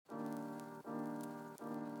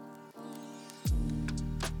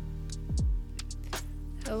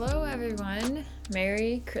Hello, everyone.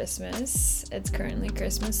 Merry Christmas. It's currently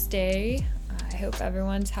Christmas Day. I hope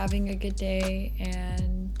everyone's having a good day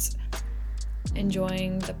and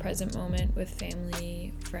enjoying the present moment with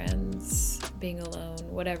family, friends, being alone,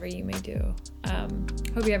 whatever you may do.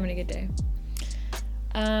 Hope you're having a good day.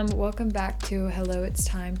 Welcome back to Hello, It's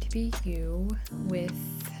Time to Be You with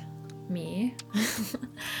me.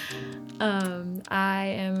 I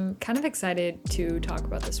am kind of excited to talk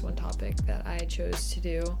about this one topic that I chose to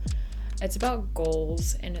do. It's about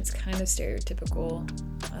goals, and it's kind of stereotypical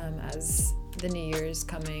as the New Year's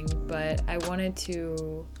coming, but I wanted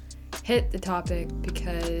to hit the topic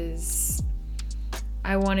because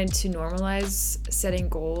I wanted to normalize setting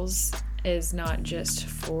goals is not just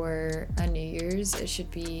for a New Year's. It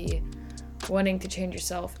should be wanting to change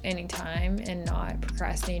yourself anytime and not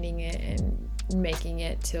procrastinating it and making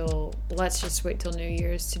it till let's just wait till New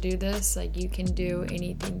Year's to do this. Like, you can do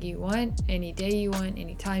anything you want, any day you want,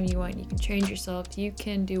 anytime you want. You can change yourself. You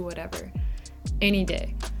can do whatever, any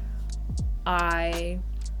day. I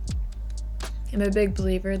am a big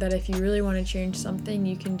believer that if you really want to change something,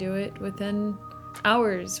 you can do it within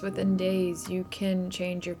hours, within days. You can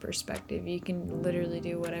change your perspective. You can literally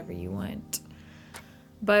do whatever you want.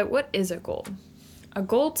 But what is a goal? A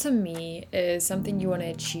goal to me is something you want to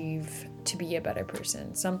achieve to be a better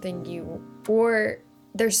person.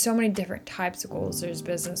 There's so many different types of goals. There's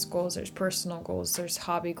business goals, there's personal goals, there's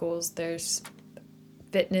hobby goals, there's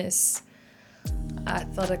fitness,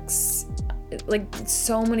 athletics, like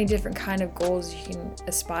so many different kind of goals you can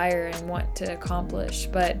aspire and want to accomplish.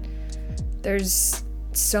 But there's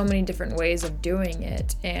so many different ways of doing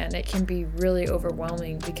it, and it can be really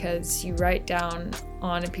overwhelming because you write down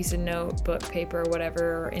on a piece of notebook, paper, or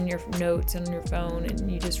whatever, or in your notes on your phone,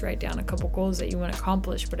 and you just write down a couple goals that you want to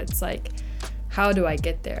accomplish. But it's like, how do I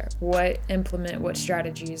get there? What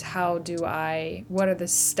strategies? What are the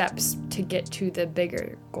steps to get to the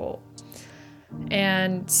bigger goal?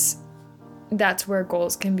 And that's where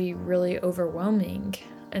goals can be really overwhelming.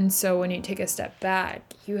 And so when you take a step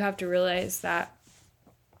back, you have to realize that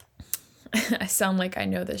I sound like I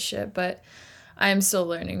know this shit, but I'm still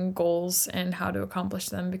learning goals and how to accomplish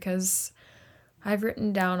them, because I've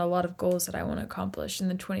written down a lot of goals that I want to accomplish in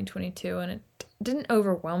the 2022, and it didn't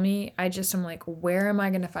overwhelm me. I'm like, where am I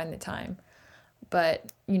going to find the time?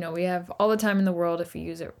 But, we have all the time in the world if we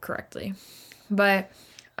use it correctly. But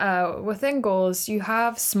within goals, you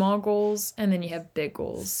have small goals and then you have big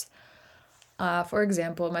goals. For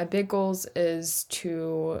example, my big goals is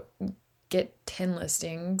to get 10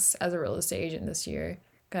 listings as a real estate agent this year.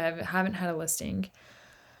 I haven't had a listing.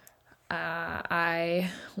 I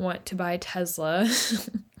want to buy Tesla.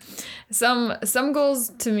 Some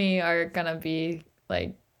goals to me are gonna be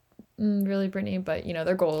like, really, Brittany, but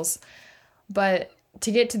they're goals. But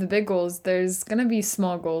to get to the big goals, there's gonna be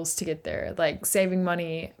small goals to get there, like saving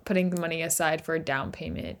money, putting the money aside for a down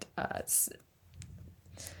payment,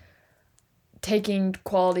 taking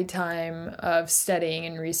quality time of studying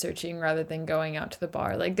and researching rather than going out to the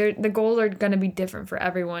bar. Like, the goals are going to be different for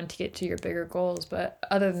everyone to get to your bigger goals. But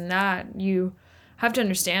other than that, you have to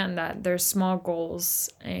understand that there's small goals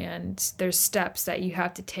and there's steps that you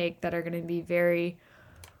have to take that are going to be very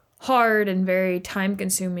hard and very time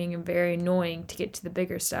consuming and very annoying to get to the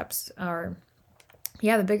bigger steps, the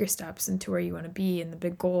bigger steps into where you want to be and the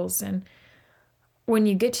big goals. And when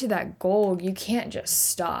you get to that goal, you can't just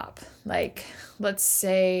stop. Like, let's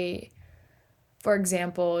say, for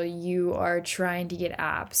example, you are trying to get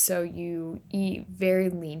abs. So you eat very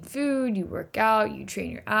lean food, you work out, you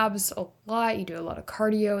train your abs a lot, you do a lot of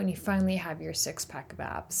cardio, and you finally have your 6-pack of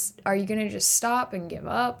abs. Are you going to just stop and give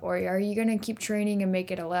up, or are you going to keep training and make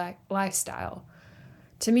it a lifestyle?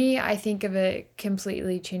 To me, I think of it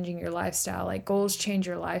completely changing your lifestyle. Like, goals change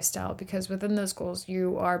your lifestyle, because within those goals,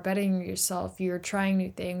 you are bettering yourself, you're trying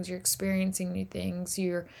new things, you're experiencing new things,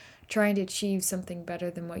 you're trying to achieve something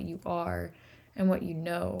better than what you are and what you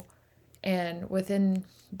know. And within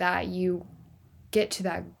that, you get to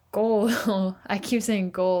that goal. I keep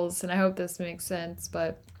saying goals, and I hope this makes sense,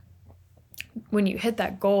 but when you hit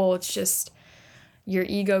that goal, it's just your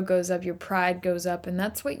ego goes up, your pride goes up, and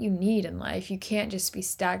that's what you need in life. You can't just be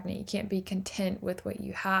stagnant. You can't be content with what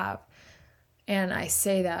you have. And I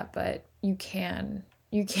say that, but you can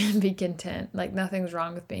be content. Like, nothing's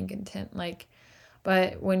wrong with being content.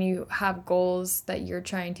 But when you have goals that you're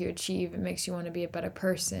trying to achieve, it makes you want to be a better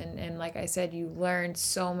person. And like I said, you learn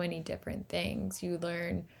so many different things.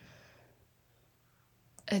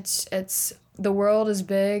 It's the world is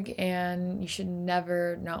big, and you should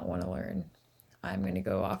never not want to learn. I'm going to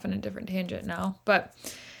go off on a different tangent now. But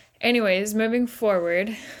anyways, moving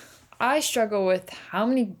forward, I struggle with how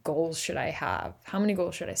many goals should I have? How many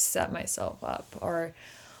goals should I set myself up? Or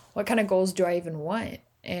what kind of goals do I even want?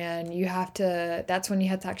 And that's when you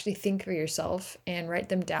have to actually think for yourself and write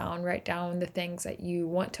down the things that you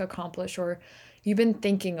want to accomplish or you've been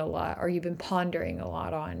thinking a lot or you've been pondering a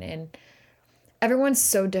lot on. And everyone's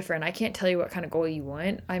so different. I can't tell you what kind of goal you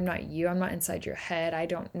want. I'm not you. I'm not inside your head. I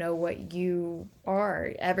don't know what you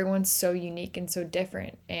are. Everyone's so unique and so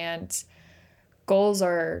different. And goals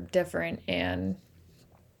are different. And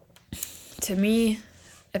to me,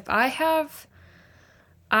 if I have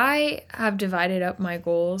divided up my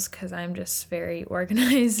goals because I'm just very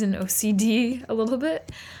organized and OCD a little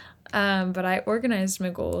bit. But I organized my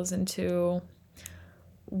goals into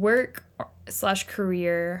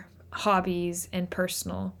work/career, hobbies, and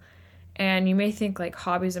personal. And you may think like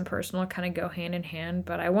hobbies and personal kind of go hand in hand,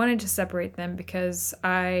 but I wanted to separate them because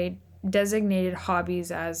I designated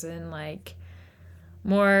hobbies as in like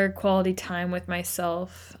more quality time with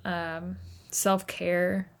myself,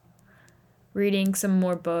 self-care, reading some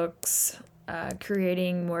more books,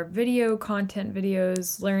 creating more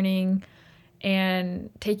videos, learning, and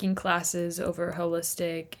taking classes over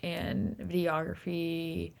holistic and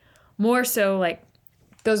videography. More so, like,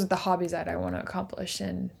 those are the hobbies that I want to accomplish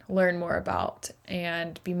and learn more about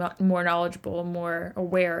and be more knowledgeable, more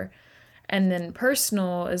aware. And then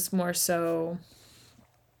personal is more so,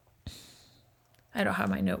 I don't have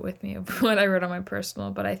my note with me of what I wrote on my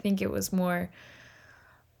personal, but I think it was more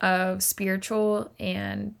of spiritual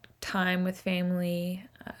and time with family,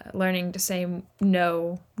 learning to say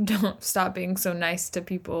no, don't stop being so nice to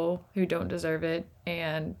people who don't deserve it,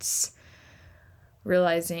 and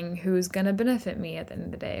realizing who's going to benefit me at the end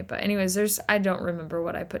of the day. But anyways, I don't remember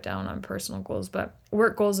what I put down on personal goals, but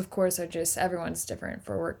work goals, of course, are just, everyone's different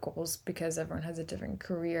for work goals because everyone has a different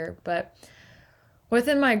career. But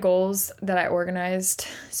within my goals that I organized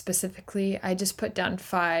specifically, I just put down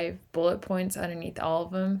 5 bullet points underneath all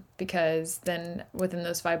of them, because then within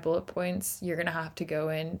those 5 bullet points, you're going to have to go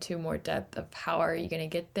into more depth of how are you going to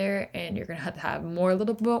get there, and you're going to have more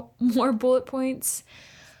bullet points.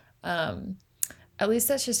 At least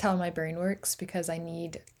that's just how my brain works, because I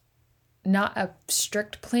need not a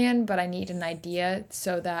strict plan, but I need an idea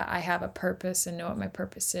so that I have a purpose and know what my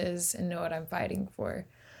purpose is and know what I'm fighting for.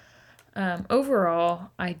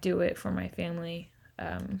 Overall, I do it for my family.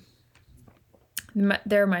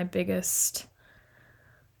 They're my biggest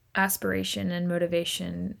aspiration and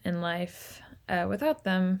motivation in life. Without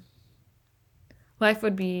them, life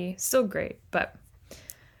would be still great, but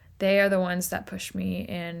they are the ones that push me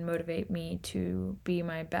and motivate me to be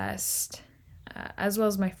my best, as well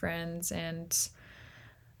as my friends. And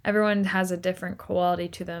everyone has a different quality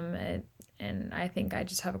to them. And I think I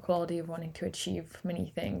just have a quality of wanting to achieve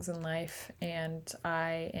many things in life. And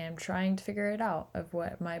I am trying to figure it out of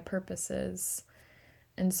what my purpose is.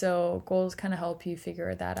 And so goals kind of help you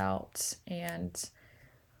figure that out. And,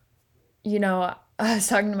 I was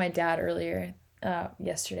talking to my dad earlier,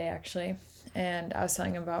 yesterday actually, and I was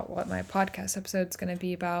telling him about what my podcast episode's going to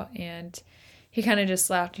be about. And he kind of just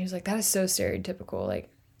laughed and he was like, that is so stereotypical. Like,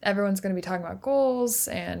 everyone's going to be talking about goals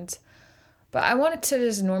but I wanted to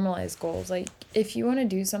just normalize goals. Like, if you want to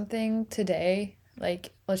do something today,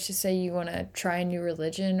 like, let's just say you want to try a new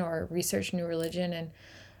religion or research a new religion and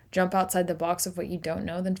jump outside the box of what you don't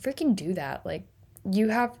know, then freaking do that. Like,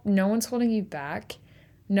 no one's holding you back.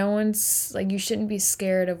 No one's, like, you shouldn't be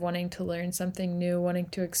scared of wanting to learn something new, wanting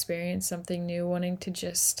to experience something new, wanting to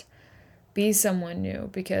just be someone new,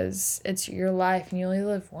 because it's your life and you only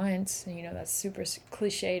live once. And that's super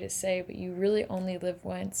cliche to say, but you really only live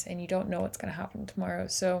once and you don't know what's going to happen tomorrow.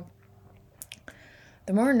 So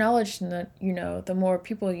the more knowledge that the more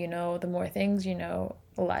people the more things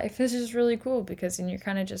life is just really cool, because then you're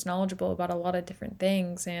kind of just knowledgeable about a lot of different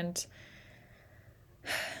things, and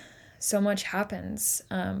so much happens.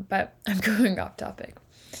 But I'm going off topic.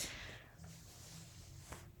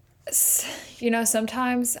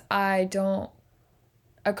 Sometimes I don't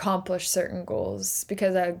accomplish certain goals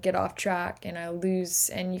because I get off track and I lose,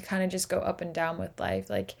 and you kind of just go up and down with life.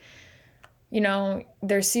 Like,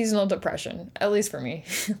 there's seasonal depression, at least for me.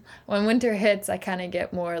 When winter hits, I kind of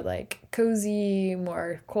get more like cozy,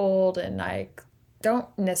 more cold, and I don't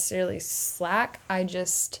necessarily slack.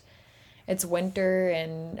 It's winter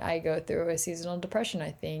and I go through a seasonal depression,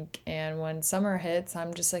 I think. And when summer hits,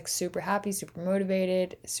 I'm just like super happy, super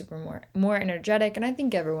motivated, more energetic. And I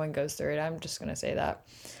think everyone goes through it. I'm just going to say that.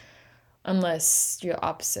 Unless you're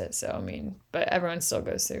opposite. So, but everyone still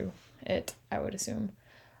goes through it, I would assume.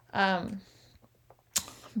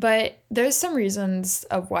 But there's some reasons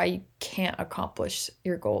of why you can't accomplish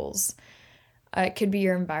your goals. It could be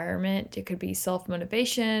your environment. It could be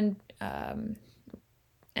self-motivation. and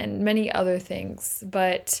many other things.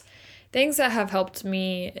 But things that have helped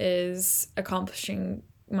me is accomplishing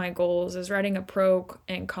my goals is writing a pro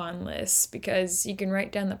and con list, because you can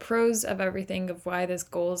write down the pros of everything of why this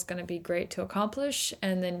goal is going to be great to accomplish,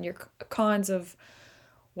 and then your cons of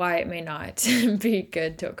why it may not be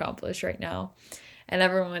good to accomplish right now. And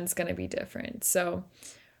everyone's going to be different. So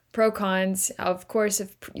pro cons, of course,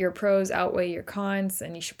 if your pros outweigh your cons,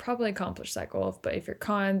 then you should probably accomplish that goal. But if your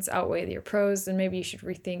cons outweigh your pros, then maybe you should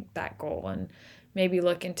rethink that goal and maybe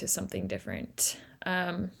look into something different.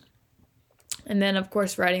 And then, of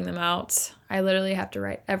course, writing them out. I literally have to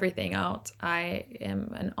write everything out. I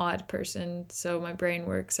am an odd person, so my brain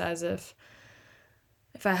works as if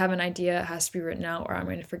I have an idea, it has to be written out or I'm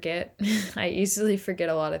going to forget. I easily forget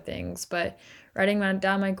a lot of things, but writing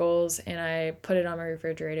down my goals, and I put it on my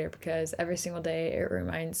refrigerator because every single day it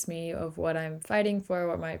reminds me of what I'm fighting for,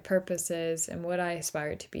 what my purpose is, and what I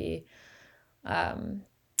aspire to be.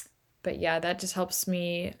 But yeah, that just helps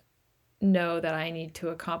me know that I need to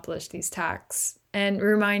accomplish these tasks, and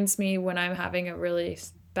reminds me when I'm having a really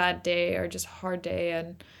bad day or just hard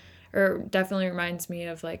day, or definitely reminds me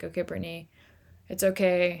of like, okay, Brittany, it's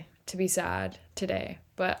okay to be sad today,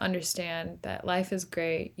 but understand that life is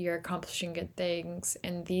great. You're accomplishing good things,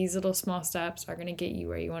 and these little small steps are going to get you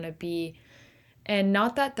where you want to be. And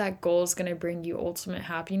not that that goal is going to bring you ultimate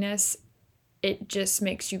happiness. It just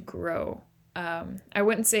makes you grow. I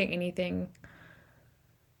wouldn't say anything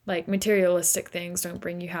like materialistic things don't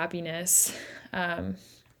bring you happiness.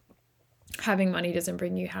 Having money doesn't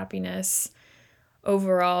bring you happiness.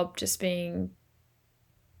 Overall, just being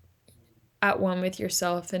at one with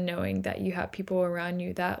yourself and knowing that you have people around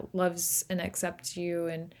you that loves and accepts you,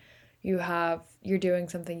 and you're doing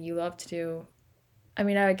something you love to do. I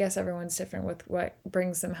mean, I guess everyone's different with what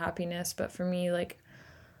brings them happiness, but for me, like,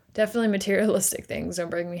 definitely materialistic things don't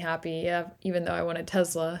bring me happy. Yeah, even though I want a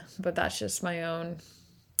Tesla, but that's just my own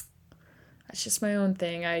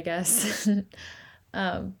thing, I guess.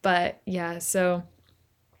 But yeah, so,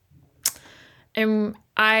 and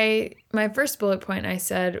my first bullet point I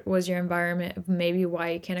said was your environment, maybe why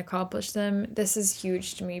you can't accomplish them. This is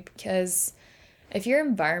huge to me, because if your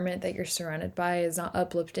environment that you're surrounded by is not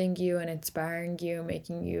uplifting you and inspiring you,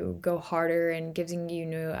 making you go harder and giving you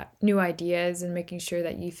new ideas and making sure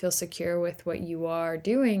that you feel secure with what you are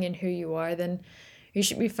doing and who you are, then you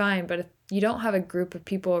should be fine. But if you don't have a group of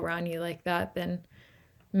people around you like that, then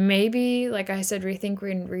maybe, like I said, rethink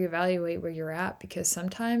and reevaluate where you're at, because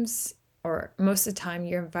sometimes, or most of the time,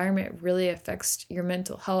 your environment really affects your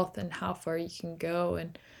mental health and how far you can go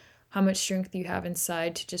and how much strength you have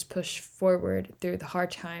inside to just push forward through the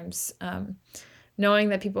hard times. Knowing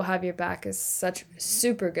that people have your back is such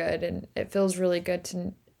super good, and it feels really good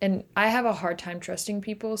to, and I have a hard time trusting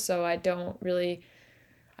people, so I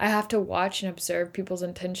have to watch and observe people's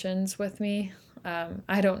intentions with me.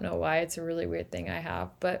 I don't know why, it's a really weird thing I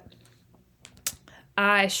have, but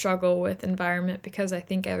I struggle with environment because I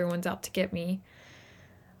think everyone's out to get me.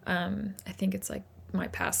 I think it's like my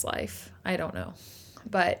past life. I don't know.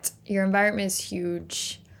 But your environment is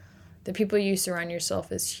huge. The people you surround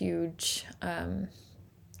yourself is huge.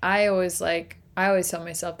 I always tell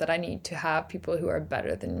myself that I need to have people who are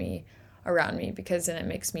better than me around me, because then it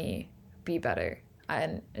makes me be better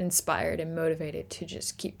and inspired and motivated to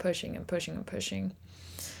just keep pushing and pushing and pushing.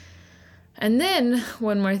 And then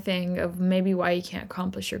one more thing of maybe why you can't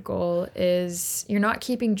accomplish your goal is you're not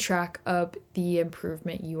keeping track of the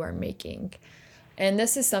improvement you are making. And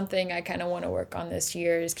this is something I kind of want to work on this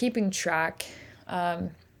year, is keeping track.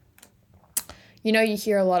 You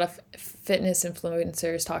hear a lot of fitness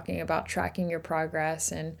influencers talking about tracking your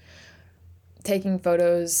progress and taking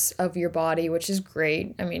photos of your body, which is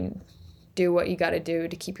great. I mean, do what you got to do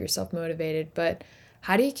to keep yourself motivated. But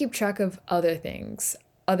how do you keep track of other things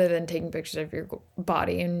other than taking pictures of your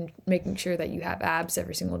body and making sure that you have abs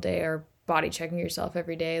every single day, or body checking yourself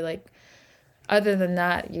every day? Like, other than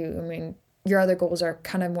that, your other goals are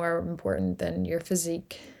kind of more important than your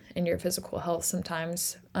physique and your physical health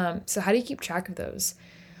sometimes. So how do you keep track of those?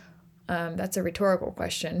 That's a rhetorical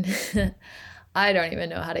question. I don't even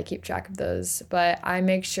know how to keep track of those, but I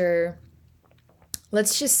make sure,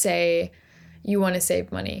 let's just say you want to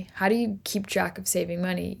save money. How do you keep track of saving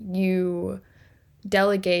money? You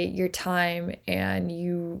delegate your time and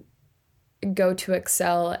you go to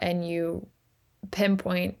Excel and you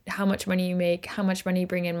pinpoint how much money you make, how much money you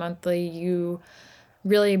bring in monthly. You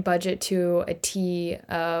really budget to a T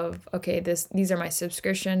of, okay, these are my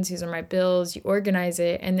subscriptions, these are my bills. You organize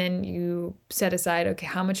it, and then you set aside, okay,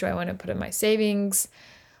 how much do I want to put in my savings?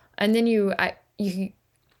 And then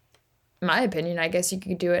in my opinion, I guess you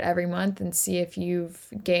could do it every month and see if you've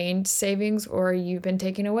gained savings or you've been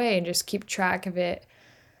taken away, and just keep track of it.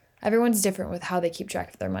 Everyone's different with how they keep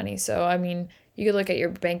track of their money. So, I mean, you could look at your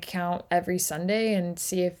bank account every Sunday and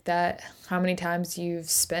see how many times you've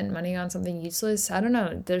spent money on something useless. I don't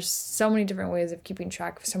know. There's so many different ways of keeping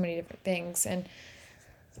track of so many different things. And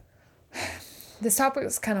this topic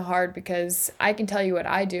is kind of hard because I can tell you what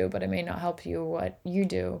I do, but it may not help you what you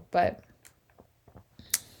do. But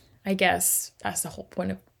I guess that's the whole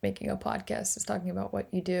point of making a podcast, is talking about what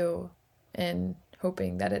you do and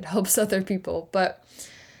hoping that it helps other people. But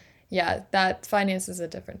yeah, that finance is a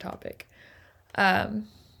different topic.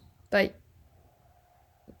 But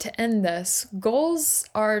to end this, goals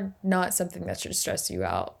are not something that should stress you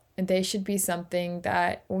out. And they should be something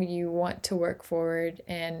that you want to work forward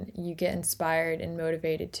and you get inspired and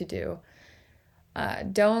motivated to do.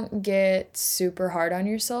 Don't get super hard on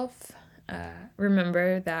yourself.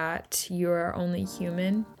 Remember that you are only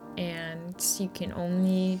human and you can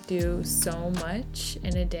only do so much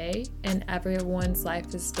in a day, and everyone's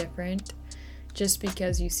life is different. Just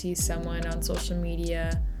because you see someone on social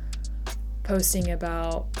media posting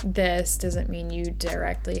about this doesn't mean you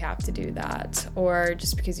directly have to do that. Or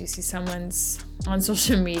just because you see someone's on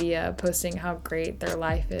social media posting how great their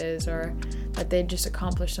life is or that they just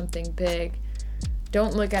accomplished something big,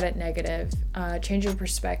 don't look at it negative. Change your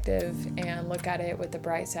perspective and look at it with the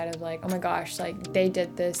bright side of like, oh my gosh, like they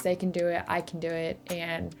did this, they can do it, I can do it.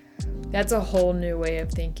 And that's a whole new way of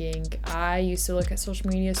thinking. I used to look at social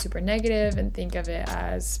media super negative and think of it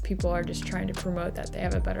as people are just trying to promote that they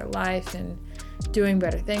have a better life and doing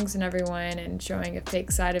better things than everyone and showing a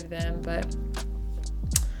fake side of them. But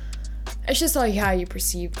it's just all how you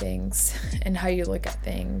perceive things and how you look at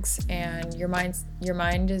things. And your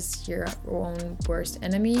mind is your own worst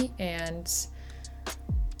enemy. And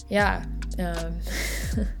yeah,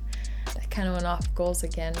 kind of went off goals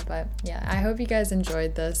again, but yeah, I hope you guys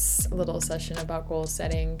enjoyed this little session about goal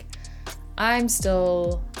setting. I'm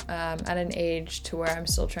still at an age to where I'm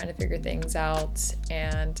still trying to figure things out,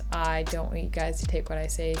 and I don't want you guys to take what I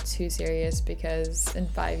say too serious, because in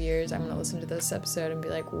 5 years I'm going to listen to this episode and be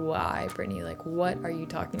like, why, Brittany, like what are you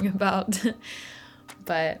talking about?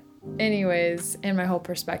 But anyways, and my whole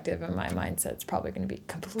perspective and my mindset's probably going to be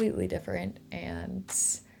completely different. And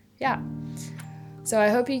yeah, so I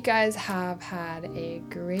hope you guys have had a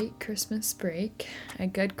great Christmas break, a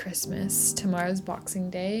good Christmas. Tomorrow's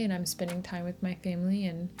Boxing Day and I'm spending time with my family,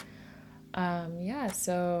 and yeah,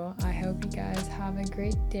 so I hope you guys have a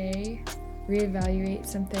great day, reevaluate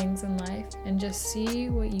some things in life, and just see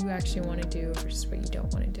what you actually want to do versus what you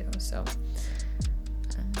don't want to do. So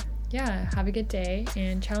yeah, have a good day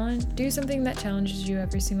and do something that challenges you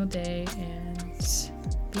every single day, and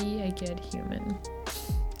be a good human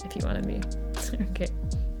if you want to be. Okay,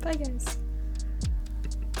 bye guys.